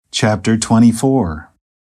Chapter 24.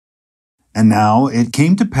 And now it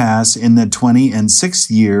came to pass in the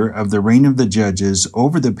 26th year of the reign of the judges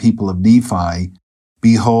over the people of Nephi,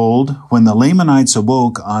 behold, when the Lamanites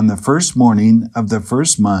awoke on the first morning of the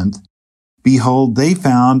first month, behold, they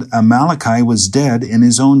found Amaleki was dead in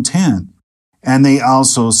his own tent. And they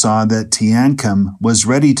also saw that Teancum was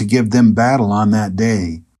ready to give them battle on that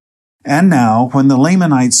day. And now, when the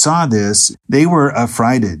Lamanites saw this, they were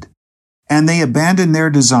affrighted. And they abandoned their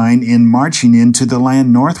design in marching into the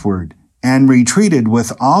land northward, and retreated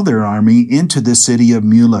with all their army into the city of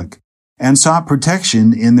Mulek, and sought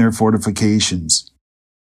protection in their fortifications.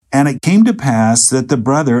 And it came to pass that the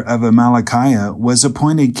brother of Amalickiah was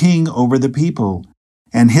appointed king over the people,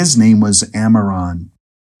 and his name was Ammoron.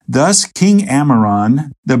 Thus King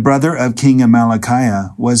Ammoron, the brother of King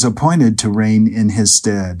Amalickiah, was appointed to reign in his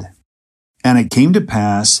stead. And it came to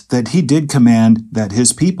pass that he did command that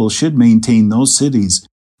his people should maintain those cities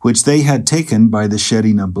which they had taken by the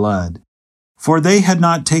shedding of blood. For they had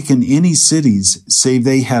not taken any cities, save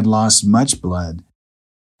they had lost much blood.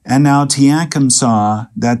 And now Teancum saw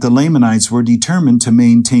that the Lamanites were determined to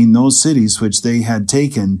maintain those cities which they had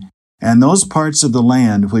taken, and those parts of the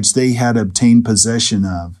land which they had obtained possession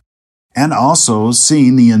of. And also,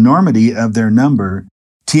 seeing the enormity of their number,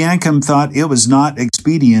 Teancum thought it was not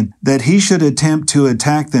expedient that he should attempt to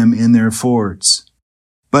attack them in their forts.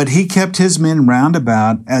 But he kept his men round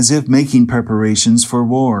about as if making preparations for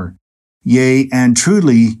war. Yea, and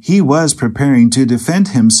truly he was preparing to defend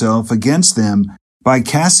himself against them by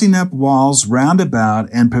casting up walls round about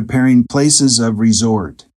and preparing places of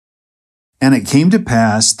resort. And it came to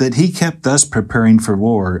pass that he kept thus preparing for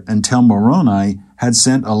war until Moroni had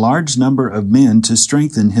sent a large number of men to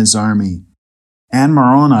strengthen his army. And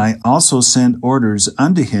Moroni also sent orders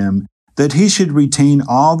unto him that he should retain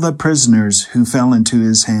all the prisoners who fell into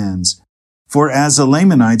his hands. For as the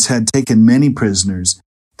Lamanites had taken many prisoners,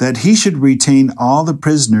 that he should retain all the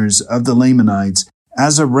prisoners of the Lamanites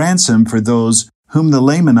as a ransom for those whom the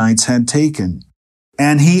Lamanites had taken.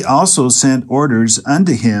 And he also sent orders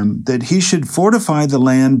unto him that he should fortify the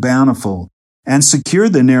land Bountiful, and secure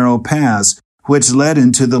the narrow pass which led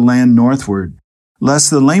into the land northward,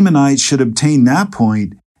 lest the Lamanites should obtain that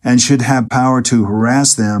point, and should have power to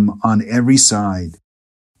harass them on every side.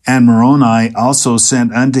 And Moroni also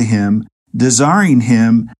sent unto him, desiring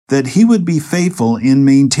him that he would be faithful in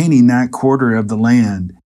maintaining that quarter of the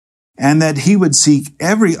land, and that he would seek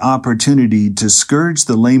every opportunity to scourge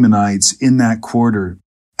the Lamanites in that quarter,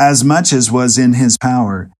 as much as was in his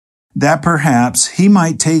power, that perhaps he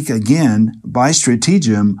might take again, by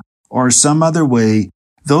stratagem or some other way,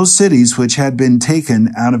 those cities which had been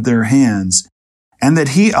taken out of their hands, and that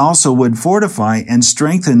he also would fortify and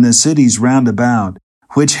strengthen the cities round about,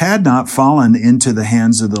 which had not fallen into the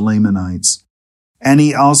hands of the Lamanites. And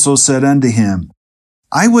he also said unto him,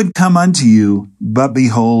 I would come unto you, but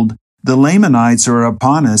behold, the Lamanites are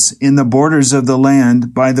upon us in the borders of the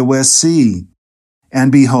land by the west sea.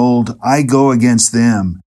 And behold, I go against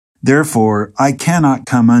them. Therefore I cannot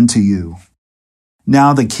come unto you.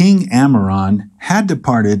 Now the king Ammoron had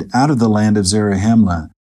departed out of the land of Zarahemla,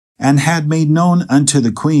 and had made known unto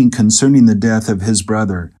the queen concerning the death of his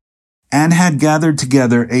brother, and had gathered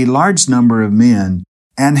together a large number of men,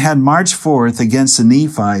 and had marched forth against the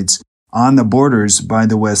Nephites on the borders by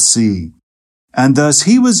the west sea. And thus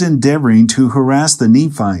he was endeavoring to harass the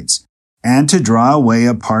Nephites, and to draw away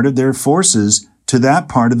a part of their forces to that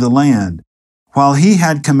part of the land, while he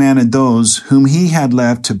had commanded those whom he had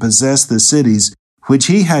left to possess the cities which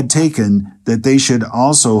he had taken, that they should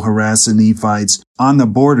also harass the Nephites on the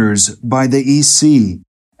borders by the east sea,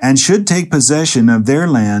 and should take possession of their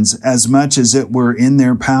lands as much as it were in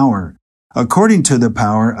their power, according to the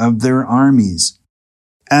power of their armies.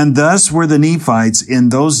 And thus were the Nephites in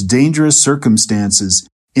those dangerous circumstances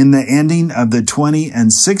in the ending of the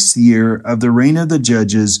 26th year of the reign of the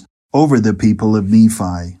judges over the people of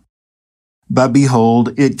Nephi. But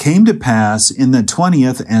behold, it came to pass in the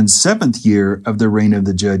 27th year of the reign of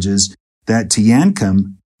the judges, that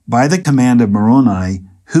Teancum, by the command of Moroni,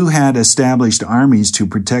 who had established armies to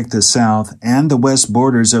protect the south and the west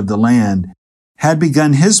borders of the land, had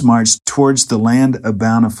begun his march towards the land of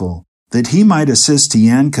Bountiful, that he might assist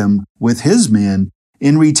Teancum with his men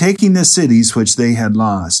in retaking the cities which they had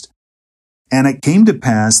lost. And it came to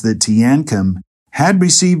pass that Teancum had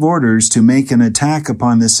received orders to make an attack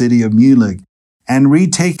upon the city of Mulek, and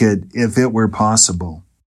retake it if it were possible.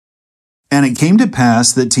 And it came to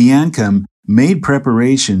pass that Teancum made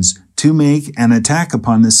preparations to make an attack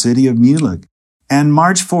upon the city of Mulek, and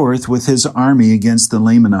marched forth with his army against the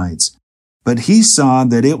Lamanites. But he saw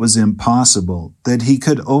that it was impossible that he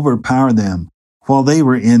could overpower them, while they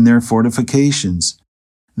were in their fortifications.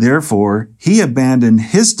 Therefore he abandoned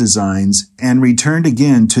his designs and returned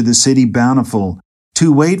again to the city Bountiful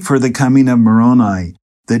to wait for the coming of Moroni,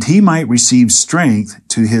 that he might receive strength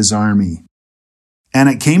to his army. And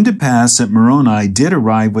it came to pass that Moroni did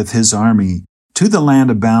arrive with his army to the land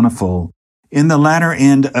of Bountiful in the latter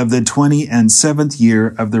end of the 27th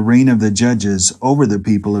year of the reign of the judges over the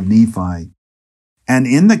people of Nephi. And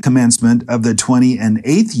in the commencement of the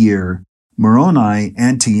 28th year, Moroni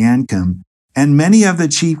and Teancum and many of the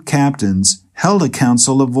chief captains held a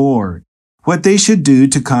council of war, what they should do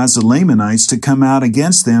to cause the Lamanites to come out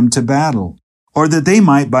against them to battle, or that they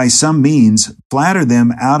might by some means flatter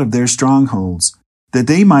them out of their strongholds, that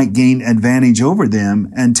they might gain advantage over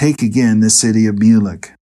them and take again the city of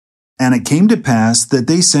Mulek. And it came to pass that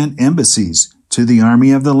they sent embassies to the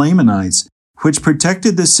army of the Lamanites, which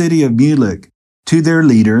protected the city of Mulek, to their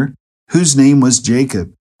leader, whose name was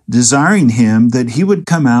Jacob, desiring him that he would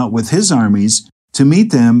come out with his armies to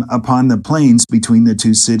meet them upon the plains between the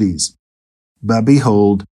two cities. But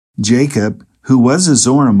behold, Jacob, who was a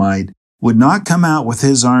Zoramite, would not come out with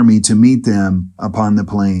his army to meet them upon the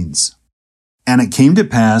plains. And it came to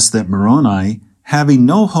pass that Moroni, having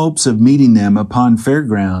no hopes of meeting them upon fair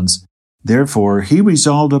grounds, therefore he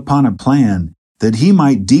resolved upon a plan that he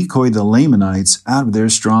might decoy the Lamanites out of their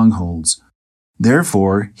strongholds.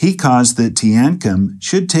 Therefore he caused that Teancum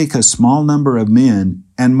should take a small number of men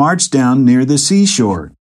and march down near the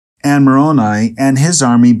seashore. And Moroni and his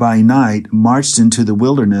army by night marched into the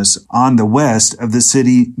wilderness on the west of the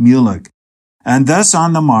city Mulek. And thus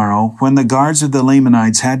on the morrow, when the guards of the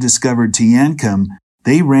Lamanites had discovered Teancum,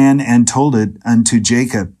 they ran and told it unto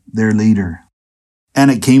Jacob, their leader.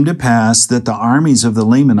 And it came to pass that the armies of the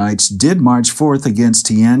Lamanites did march forth against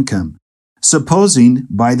Teancum, supposing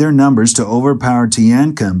by their numbers to overpower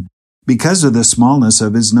Teancum, because of the smallness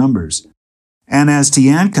of his numbers. And as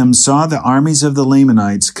Teancum saw the armies of the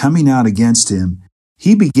Lamanites coming out against him,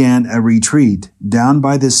 he began a retreat down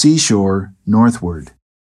by the seashore northward.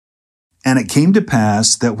 And it came to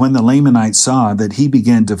pass that when the Lamanites saw that he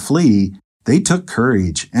began to flee, they took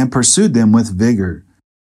courage and pursued them with vigor.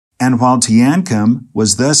 And while Teancum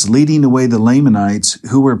was thus leading away the Lamanites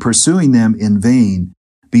who were pursuing them in vain,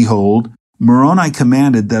 behold, Moroni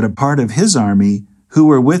commanded that a part of his army who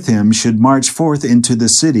were with him should march forth into the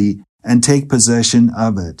city and take possession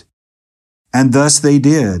of it. And thus they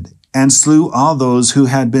did, and slew all those who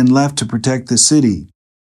had been left to protect the city,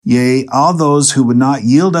 yea, all those who would not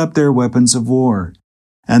yield up their weapons of war.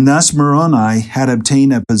 And thus Moroni had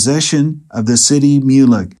obtained a possession of the city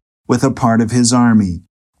Mulek with a part of his army,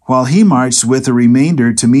 while he marched with the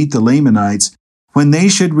remainder to meet the Lamanites when they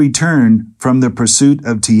should return from the pursuit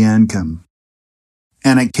of Teancum.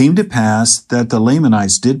 And it came to pass that the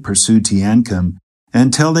Lamanites did pursue Teancum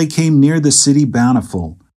until they came near the city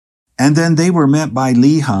Bountiful. And then they were met by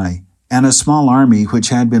Lehi and a small army which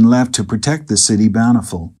had been left to protect the city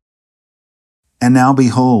Bountiful. And now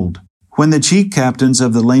behold, when the chief captains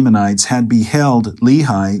of the Lamanites had beheld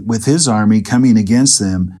Lehi with his army coming against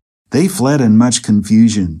them, they fled in much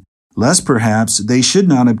confusion, lest perhaps they should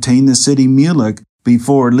not obtain the city Mulek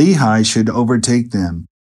before Lehi should overtake them.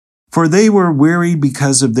 For they were weary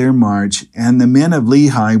because of their march, and the men of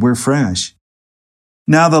Lehi were fresh.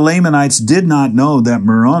 Now the Lamanites did not know that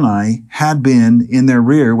Moroni had been in their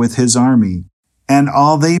rear with his army, and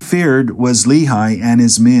all they feared was Lehi and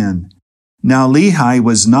his men. Now Lehi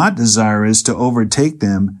was not desirous to overtake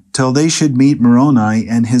them till they should meet Moroni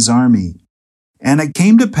and his army. And it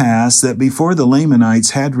came to pass that before the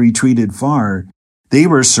Lamanites had retreated far, they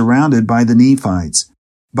were surrounded by the Nephites,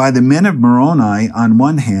 by the men of Moroni on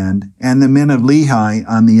one hand, and the men of Lehi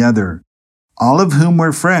on the other, all of whom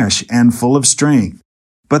were fresh and full of strength.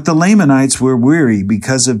 But the Lamanites were weary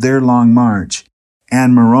because of their long march,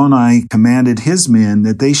 and Moroni commanded his men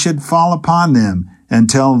that they should fall upon them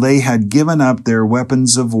until they had given up their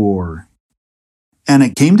weapons of war. And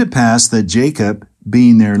it came to pass that Jacob,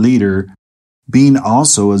 being their leader, being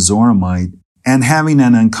also a Zoramite, and having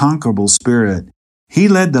an unconquerable spirit, he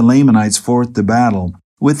led the Lamanites forth to battle,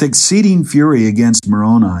 with exceeding fury against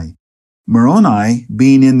Moroni. Moroni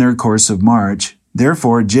being in their course of march,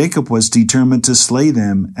 therefore Jacob was determined to slay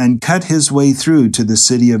them and cut his way through to the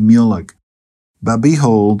city of Mulek. But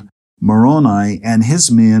behold, Moroni and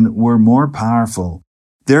his men were more powerful.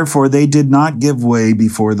 Therefore they did not give way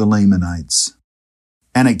before the Lamanites.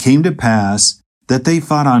 And it came to pass that they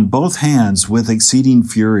fought on both hands with exceeding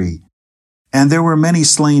fury. And there were many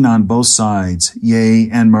slain on both sides, yea,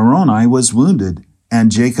 and Moroni was wounded,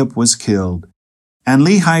 and Jacob was killed. And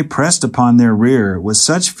Lehi pressed upon their rear with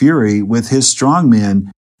such fury with his strong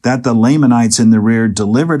men that the Lamanites in the rear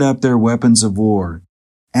delivered up their weapons of war,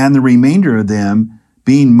 and the remainder of them,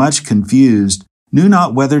 being much confused, knew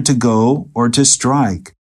not whether to go or to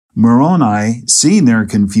strike. Moroni, seeing their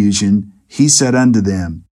confusion, he said unto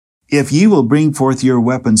them, If ye will bring forth your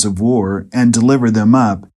weapons of war, and deliver them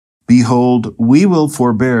up, behold, we will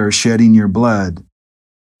forbear shedding your blood.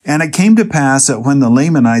 And it came to pass that when the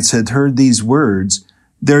Lamanites had heard these words,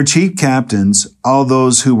 their chief captains, all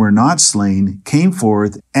those who were not slain, came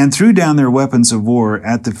forth and threw down their weapons of war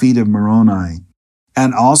at the feet of Moroni,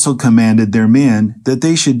 and also commanded their men that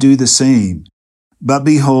they should do the same. But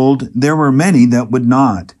behold, there were many that would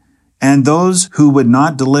not, and those who would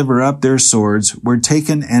not deliver up their swords were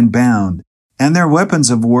taken and bound, and their weapons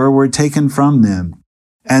of war were taken from them.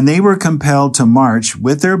 And they were compelled to march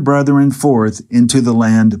with their brethren forth into the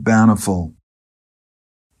land bountiful.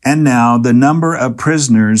 And now the number of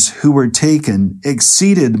prisoners who were taken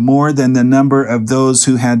exceeded more than the number of those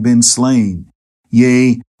who had been slain,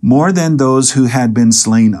 yea, more than those who had been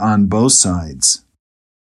slain on both sides.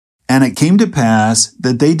 And it came to pass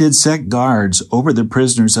that they did set guards over the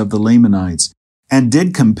prisoners of the Lamanites, and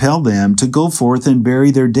did compel them to go forth and bury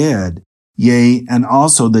their dead, yea, and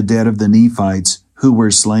also the dead of the Nephites who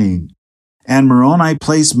were slain. And Moroni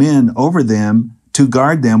placed men over them to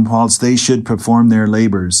guard them whilst they should perform their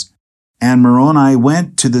labors. And Moroni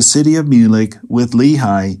went to the city of Mulek with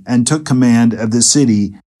Lehi, and took command of the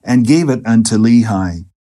city, and gave it unto Lehi.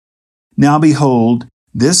 Now behold,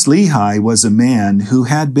 this Lehi was a man who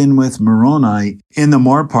had been with Moroni in the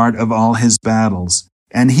more part of all his battles,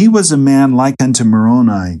 and he was a man like unto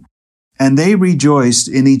Moroni. And they rejoiced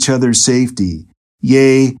in each other's safety,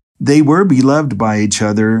 yea, they were beloved by each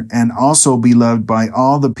other, and also beloved by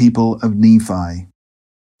all the people of Nephi.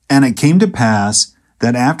 And it came to pass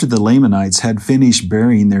that after the Lamanites had finished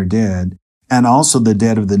burying their dead, and also the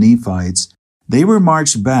dead of the Nephites, they were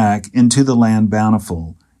marched back into the land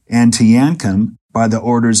bountiful, and Teancum, by the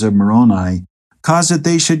orders of Moroni, caused that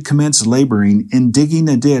they should commence laboring in digging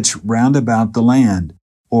a ditch round about the land,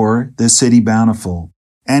 or the city bountiful.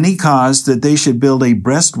 And he caused that they should build a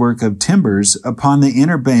breastwork of timbers upon the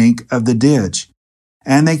inner bank of the ditch.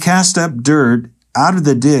 And they cast up dirt out of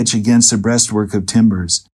the ditch against the breastwork of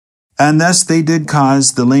timbers. And thus they did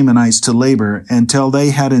cause the Lamanites to labor until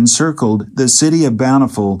they had encircled the city of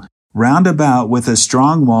Bountiful round about with a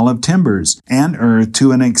strong wall of timbers and earth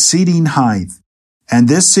to an exceeding height. And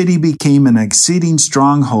this city became an exceeding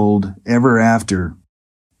stronghold ever after.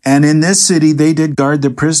 And in this city they did guard the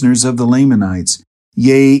prisoners of the Lamanites,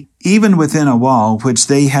 yea, even within a wall which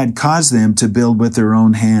they had caused them to build with their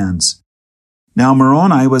own hands. Now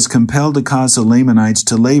Moroni was compelled to cause the Lamanites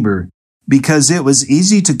to labor, because it was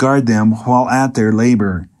easy to guard them while at their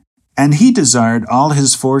labor, and he desired all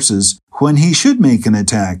his forces when he should make an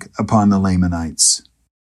attack upon the Lamanites.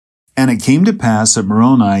 And it came to pass that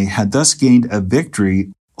Moroni had thus gained a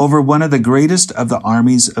victory over one of the greatest of the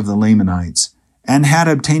armies of the Lamanites, and had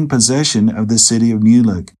obtained possession of the city of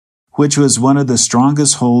Mulek, which was one of the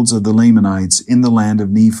strongest holds of the Lamanites in the land of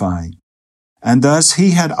Nephi. And thus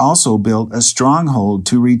he had also built a stronghold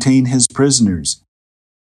to retain his prisoners.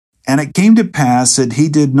 And it came to pass that he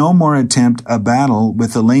did no more attempt a battle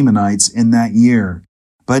with the Lamanites in that year,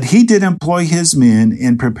 but he did employ his men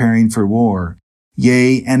in preparing for war,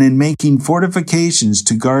 yea, and in making fortifications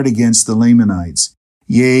to guard against the Lamanites,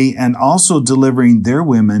 yea, and also delivering their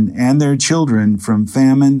women and their children from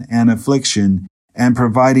famine and affliction, and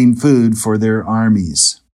providing food for their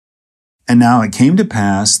armies. And now it came to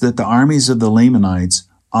pass that the armies of the Lamanites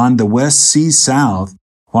on the west sea south,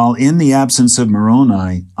 while in the absence of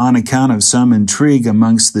Moroni, on account of some intrigue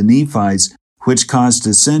amongst the Nephites, which caused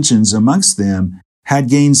dissensions amongst them, had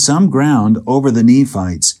gained some ground over the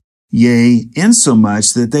Nephites, yea,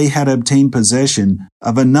 insomuch that they had obtained possession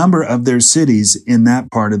of a number of their cities in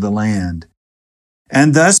that part of the land.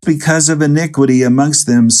 And thus, because of iniquity amongst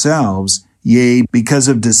themselves, yea, because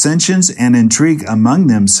of dissensions and intrigue among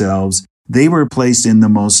themselves, they were placed in the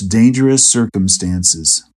most dangerous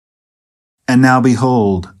circumstances. And now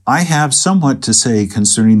behold, I have somewhat to say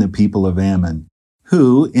concerning the people of Ammon,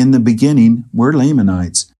 who in the beginning were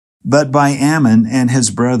Lamanites, but by Ammon and his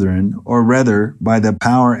brethren, or rather by the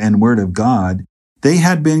power and word of God, they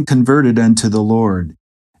had been converted unto the Lord,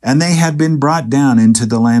 and they had been brought down into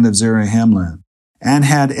the land of Zarahemla, and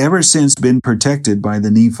had ever since been protected by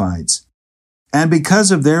the Nephites. And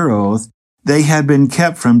because of their oath, they had been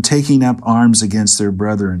kept from taking up arms against their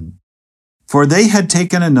brethren. For they had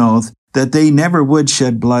taken an oath that they never would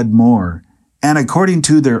shed blood more, and according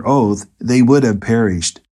to their oath they would have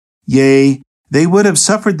perished. Yea, they would have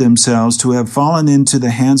suffered themselves to have fallen into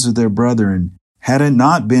the hands of their brethren, had it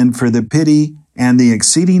not been for the pity and the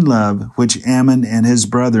exceeding love which Ammon and his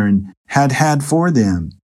brethren had had for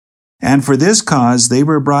them. And for this cause they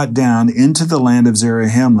were brought down into the land of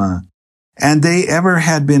Zarahemla, and they ever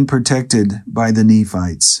had been protected by the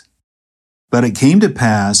Nephites. But it came to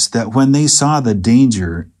pass that when they saw the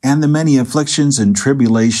danger and the many afflictions and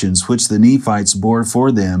tribulations which the Nephites bore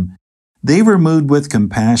for them, they were moved with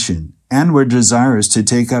compassion, and were desirous to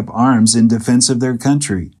take up arms in defense of their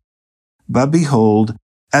country. But behold,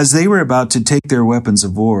 as they were about to take their weapons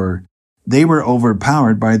of war, they were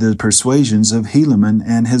overpowered by the persuasions of Helaman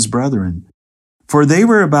and his brethren. For they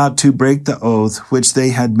were about to break the oath which they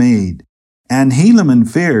had made, and Helaman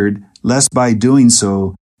feared, lest by doing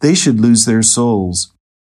so they should lose their souls.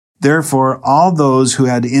 Therefore all those who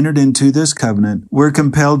had entered into this covenant were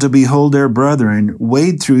compelled to behold their brethren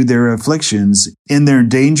wade through their afflictions in their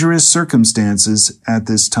dangerous circumstances at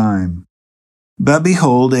this time. But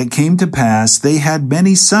behold, it came to pass they had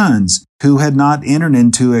many sons who had not entered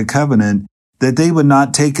into a covenant, that they would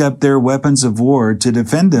not take up their weapons of war to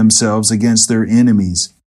defend themselves against their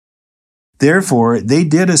enemies. Therefore they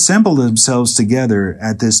did assemble themselves together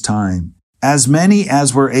at this time, as many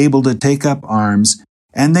as were able to take up arms,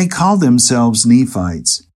 and they called themselves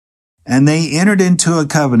Nephites. And they entered into a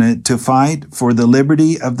covenant to fight for the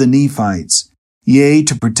liberty of the Nephites, yea,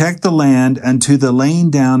 to protect the land unto the laying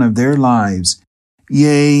down of their lives.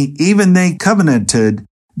 Yea, even they covenanted,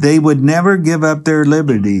 they would never give up their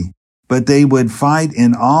liberty, but they would fight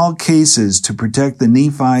in all cases to protect the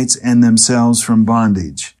Nephites and themselves from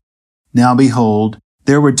bondage. Now behold,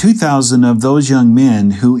 there were 2,000 of those young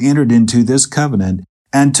men who entered into this covenant,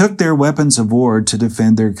 and took their weapons of war to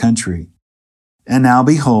defend their country. And now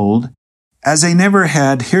behold, as they never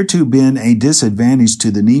had hereto been a disadvantage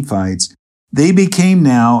to the Nephites, they became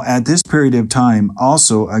now at this period of time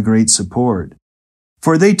also a great support.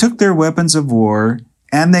 For they took their weapons of war,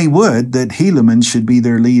 and they would that Helaman should be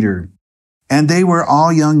their leader. And they were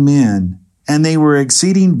all young men, and they were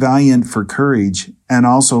exceeding valiant for courage, and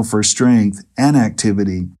also for strength and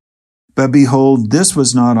activity. But behold, this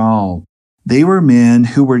was not all. They were men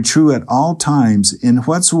who were true at all times in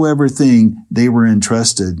whatsoever thing they were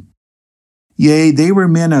entrusted. Yea, they were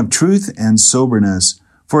men of truth and soberness,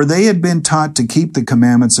 for they had been taught to keep the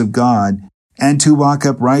commandments of God, and to walk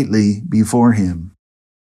uprightly before him.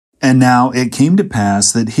 And now it came to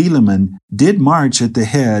pass that Helaman did march at the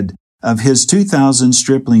head of his 2,000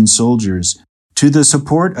 stripling soldiers to the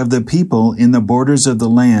support of the people in the borders of the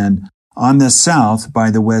land on the south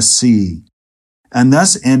by the West Sea. And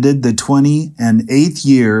thus ended the 28th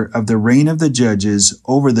year of the reign of the judges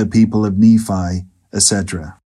over the people of Nephi, etc.